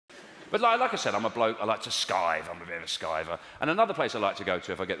But like I said, I'm a bloke, I like to skive, I'm a bit of a skiver. And another place I like to go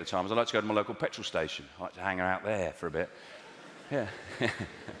to if I get the time is I like to go to my local petrol station. I like to hang out there for a bit. Yeah.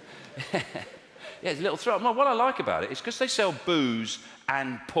 Yeah, it's a little thrill. What I like about it is because they sell booze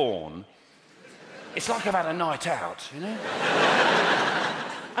and porn, it's like I've had a night out, you know?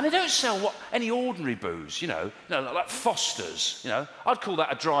 And they don't sell any ordinary booze, you know, like Foster's, you know. I'd call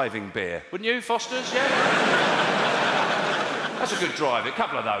that a driving beer, wouldn't you, Foster's, yeah? That's a good drive. A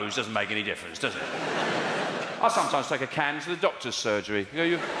couple of those doesn't make any difference, does it? I sometimes take a can to the doctor's surgery.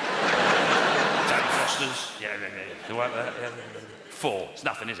 You take Foster's, yeah. Yeah. 4. It's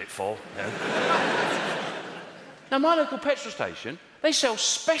nothing, is it, 4? Yeah. Now, my local petrol station, they sell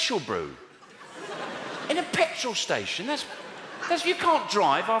special brew. In a petrol station, that's you can't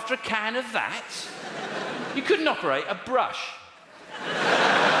drive after a can of that. You couldn't operate a brush.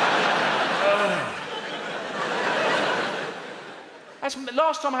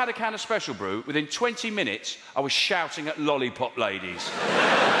 Last time I had a can of special brew, within 20 minutes, I was shouting at Lollypop ladies.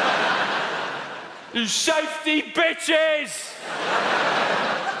 You safety bitches!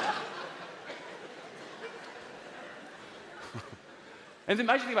 And the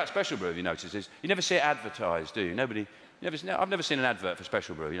amazing thing about special brew, you notice, is you never see it advertised, do you? I've never seen an advert for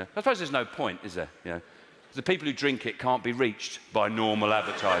special brew, you know. I suppose there's no point, is there? You know, the people who drink it can't be reached by normal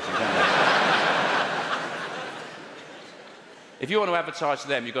advertising, can they? If you want to advertise to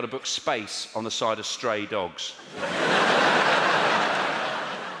them, you've got to book space on the side of stray dogs.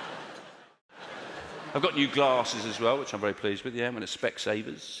 I've got new glasses as well, which I'm very pleased with, yeah, I'm going to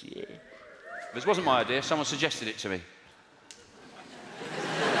Specsavers, yeah. This wasn't my idea, someone suggested it to me.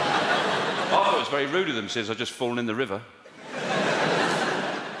 I thought it was very rude of them since I'd just fallen in the river.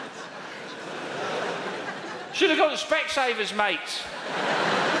 Should have got the Specsavers, mate.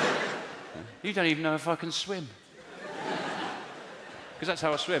 You don't even know if I can swim. Because that's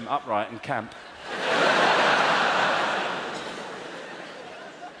how I swim, upright and camp.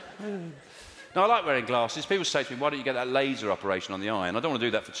 Now, I like wearing glasses. People say to me, why don't you get that laser operation on the eye? And I don't want to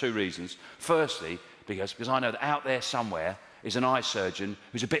do that for 2 reasons. Firstly, because I know that out there somewhere is an eye surgeon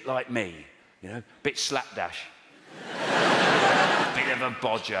who's a bit like me, you know, bit slapdash. Bit of a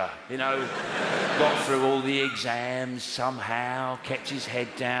bodger, you know, got through all the exams somehow, kept his head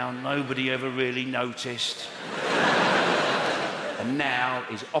down, nobody ever really noticed. And now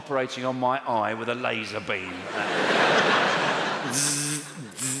he's operating on my eye with a laser beam.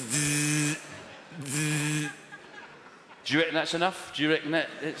 Do you reckon that's enough? Do you reckon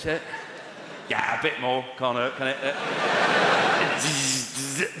that's it? Yeah, a bit more. Can't hurt, can it?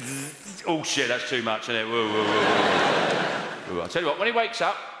 Oh, shit, that's too much, isn't it? Whoa, whoa, whoa, whoa. I'll tell you what, when he wakes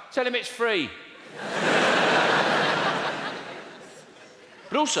up, tell him it's free.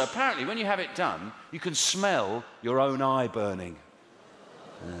 But also, apparently, when you have it done, you can smell your own eye burning.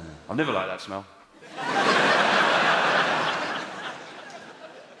 I've never liked that smell.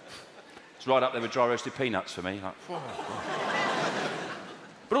 It's right up there with dry roasted peanuts for me. Like,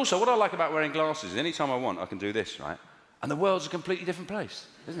 but also, what I like about wearing glasses is any time I want, I can do this, right? And the world's a completely different place,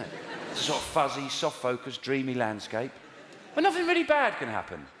 isn't it? It's a sort of fuzzy, soft-focused, dreamy landscape. But nothing really bad can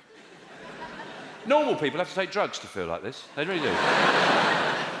happen. Normal people have to take drugs to feel like this. They really do.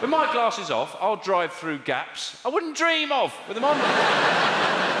 With my glasses off, I'll drive through gaps I wouldn't dream of with them on.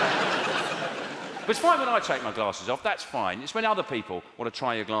 But it's fine when I take my glasses off, that's fine. It's when other people want to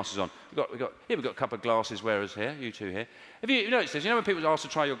try your glasses on. We've got a couple of glasses wearers here, you two here. Have you noticed this? You know when people ask to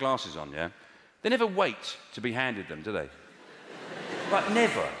try your glasses on, yeah? They never wait to be handed them, do they? Like,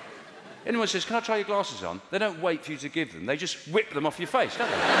 never. Anyone says, can I try your glasses on? They don't wait for you to give them. They just whip them off your face, don't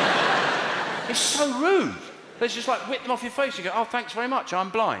they? It's so rude. They just, like, whip them off your face. You go, oh, thanks very much, I'm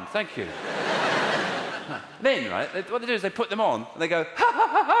blind, thank you. Then, right, what they do is they put them on, and they go, ha, ha,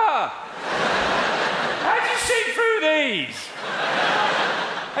 ha, ha! How'd you see through these?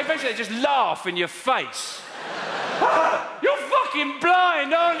 They basically just laugh in your face. You're fucking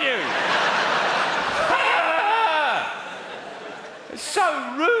blind, aren't you? It's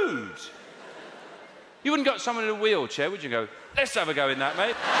so rude. You wouldn't got someone in a wheelchair, would you? Go, let's have a go in that,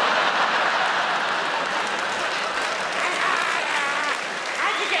 mate.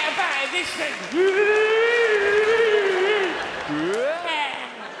 How'd you get about it this thing?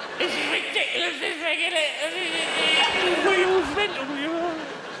 This is ridiculous, this thing, isn't it?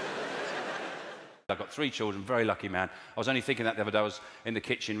 I've got 3 children, very lucky man. I was only thinking that the other day. I was in the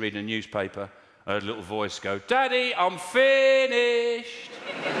kitchen reading a newspaper. I heard a little voice go, Daddy, I'm finished.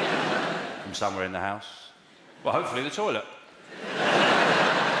 From somewhere in the house. Well, hopefully the toilet.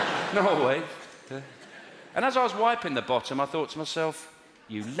 No, wait. And as I was wiping the bottom, I thought to myself,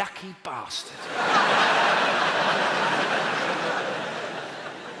 you lucky bastard.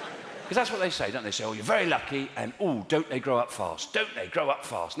 Because that's what they say, don't they? They say, oh, you're very lucky, and oh, don't they grow up fast? Don't they grow up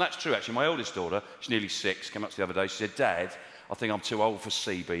fast? And that's true, actually. My oldest daughter, she's nearly 6, came up to the other day, she said, Dad, I think I'm too old for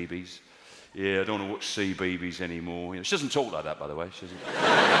CBeebies. Yeah, I don't want to watch CBeebies anymore. You know, she doesn't talk like that, by the way. She doesn't.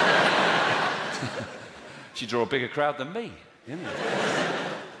 She'd draw a bigger crowd than me. You know?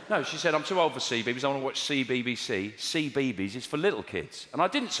 No, she said, I'm too old for CBeebies, I want to watch CBBC. CBeebies is for little kids. And I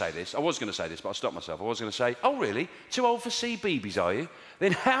didn't say this, I was going to say this, but I stopped myself. I was going to say, oh, really? Too old for CBeebies, are you?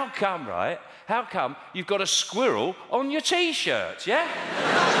 Then how come, right? How come you've got a squirrel on your T-shirt, yeah?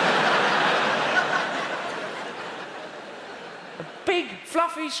 A big,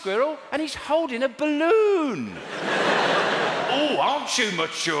 fluffy squirrel, and he's holding a balloon. Oh, aren't you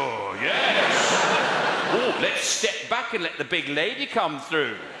mature? Yes. Oh, let's step back and let the big lady come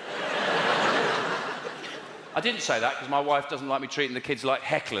through. I didn't say that because my wife doesn't like me treating the kids like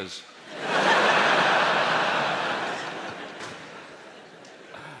hecklers.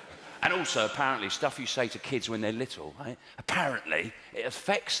 And also, apparently, stuff you say to kids when they're little, right? Apparently, it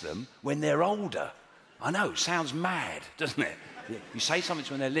affects them when they're older. I know, sounds mad, doesn't it? You say something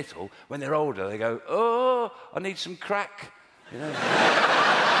to when they're little, when they're older, they go, oh, I need some crack. You know?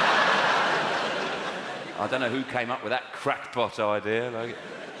 I don't know who came up with that crackpot idea. Like,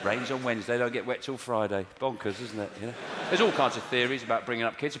 rains on Wednesday, don't get wet till Friday. Bonkers, isn't it? You know? There's all kinds of theories about bringing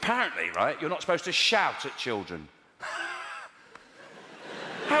up kids. Apparently, right, you're not supposed to shout at children.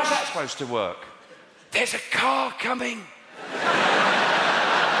 How's that supposed to work? There's a car coming.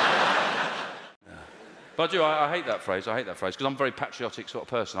 But I hate that phrase. I hate that phrase because I'm a very patriotic sort of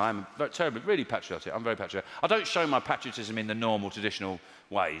person. I am terribly, really patriotic. I'm very patriotic. I don't show my patriotism in the normal, traditional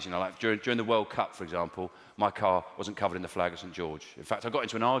ways. You know, like during the World Cup, for example, my car wasn't covered in the flag of St George. In fact, I got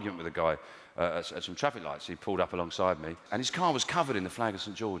into an argument with a guy at some traffic lights. He pulled up alongside me, and his car was covered in the flag of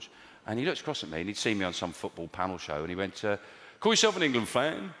St George. And he looked across at me, and he'd seen me on some football panel show, and he went, call yourself an England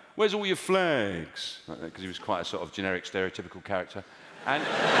fan? Where's all your flags? Because he was quite a sort of generic, stereotypical character. And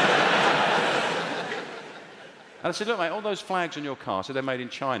and I said, look, mate, all those flags on your car, so they're made in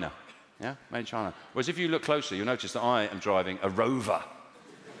China. Yeah, made in China. Whereas if you look closely, you'll notice that I am driving a Rover.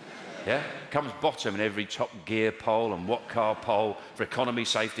 Yeah? Comes bottom in every Top Gear poll and What Car poll for economy,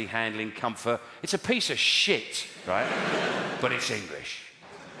 safety, handling, comfort. It's a piece of shit, right? But it's English.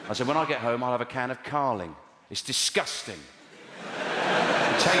 I said, when I get home, I'll have a can of Carling. It's disgusting.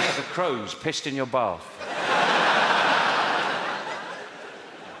 It tastes like the crows pissed in your bath.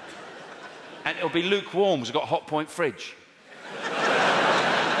 And it'll be lukewarm because it's got a hot point fridge.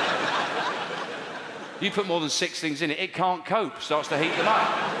 You put more than 6 things in it, it can't cope, starts to heat them up.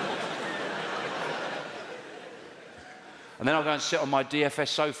 And then I'll go and sit on my DFS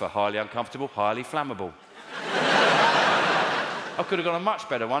sofa, highly uncomfortable, highly flammable. I could have got a much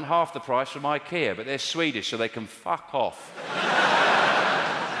better one, half the price from IKEA, but they're Swedish, so they can fuck off.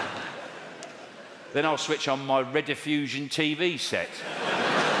 Then I'll switch on my Rediffusion TV set.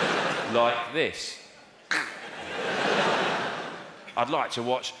 Like this. I'd like to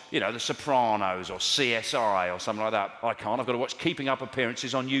watch, you know, The Sopranos or CSI or something like that. I can't. I've got to watch Keeping Up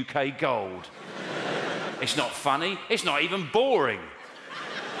Appearances on UK Gold. It's not funny. It's not even boring.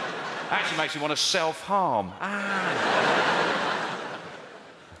 It actually makes me want to self-harm.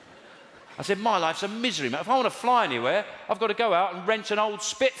 I said, my life's a misery, mate. If I want to fly anywhere, I've got to go out and rent an old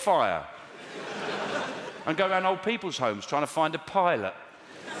Spitfire. And go around old people's homes trying to find a pilot.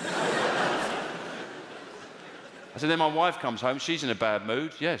 I said, then my wife comes home, she's in a bad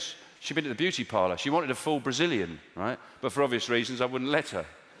mood. Yes, she'd been at the beauty parlour. She wanted a full Brazilian, right? But for obvious reasons, I wouldn't let her.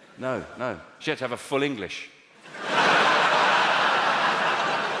 No, no. She had to have a full English. They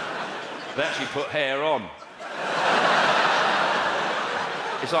actually put hair on.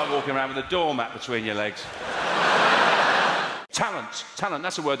 It's like walking around with a doormat between your legs. Talent. Talent,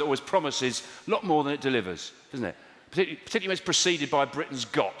 that's a word that always promises a lot more than it delivers, isn't it? Particularly when it's preceded by Britain's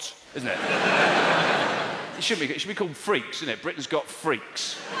got, isn't it? It should be called freaks, isn't it? Britain's got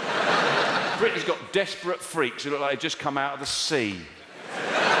freaks. Britain's got desperate freaks who look like they've just come out of the sea.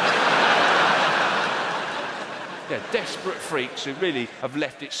 Yeah, desperate freaks who really have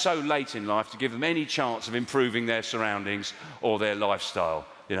left it so late in life to give them any chance of improving their surroundings or their lifestyle,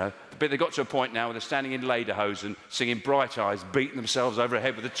 you know. But they've got to a point now where they're standing in lederhosen, singing Bright Eyes, beating themselves over the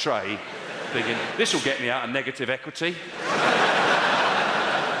head with a tray, thinking, this will get me out of negative equity.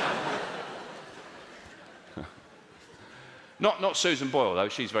 Not Susan Boyle, though.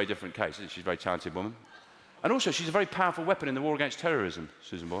 She's a very different case, isn't she? She's a very talented woman. And also, she's a very powerful weapon in the war against terrorism,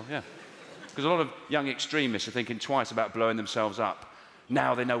 Susan Boyle, yeah. Because a lot of young extremists are thinking twice about blowing themselves up.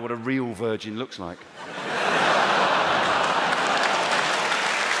 Now they know what a real virgin looks like.